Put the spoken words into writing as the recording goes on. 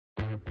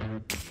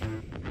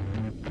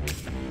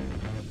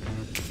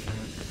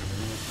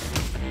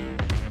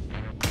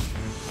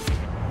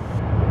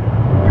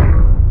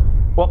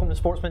Welcome to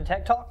Sportsman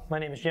Tech Talk. My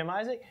name is Jim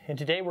Isaac, and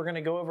today we're going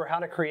to go over how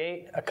to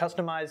create a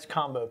customized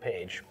combo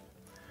page.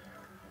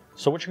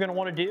 So what you're going to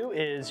want to do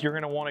is you're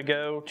going to want to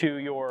go to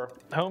your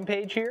home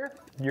page here.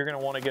 You're going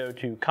to want to go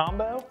to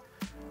Combo,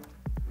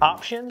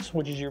 Options,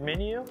 which is your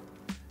menu.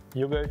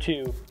 You'll go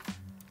to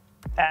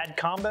Add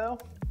Combo.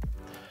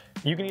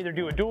 You can either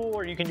do a dual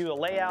or you can do a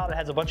layout. It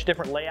has a bunch of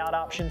different layout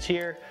options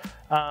here.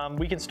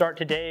 We can start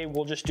today.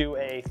 We'll just do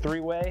a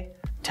three-way.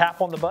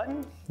 Tap on the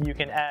button. You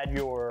can add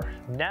your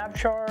nav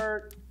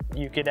chart.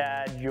 You could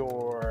add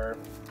your,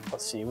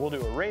 let's see, we'll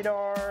do a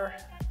radar.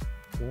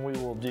 We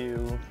will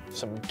do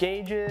some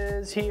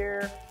gauges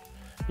here.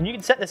 And you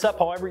can set this up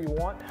however you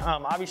want.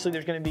 Obviously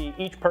there's going to be,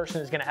 each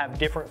person is going to have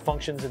different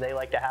functions that they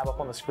like to have up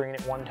on the screen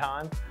at one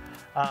time.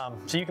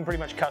 So you can pretty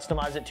much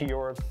customize it to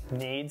your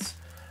needs.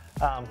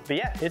 But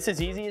yeah, it's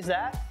as easy as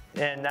that,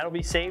 and that'll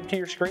be saved to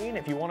your screen.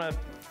 If you want to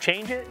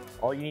change it,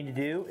 all you need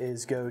to do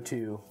is go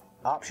to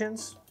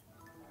Options,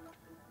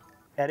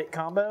 Edit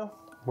Combo.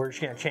 We're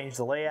just going to change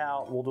the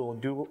layout. We'll do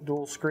a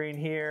dual screen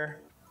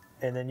here,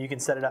 and then you can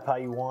set it up how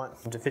you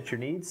want to fit your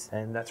needs.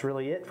 And that's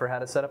really it for how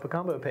to set up a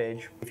combo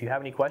page. If you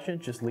have any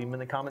questions, just leave them in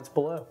the comments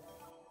below.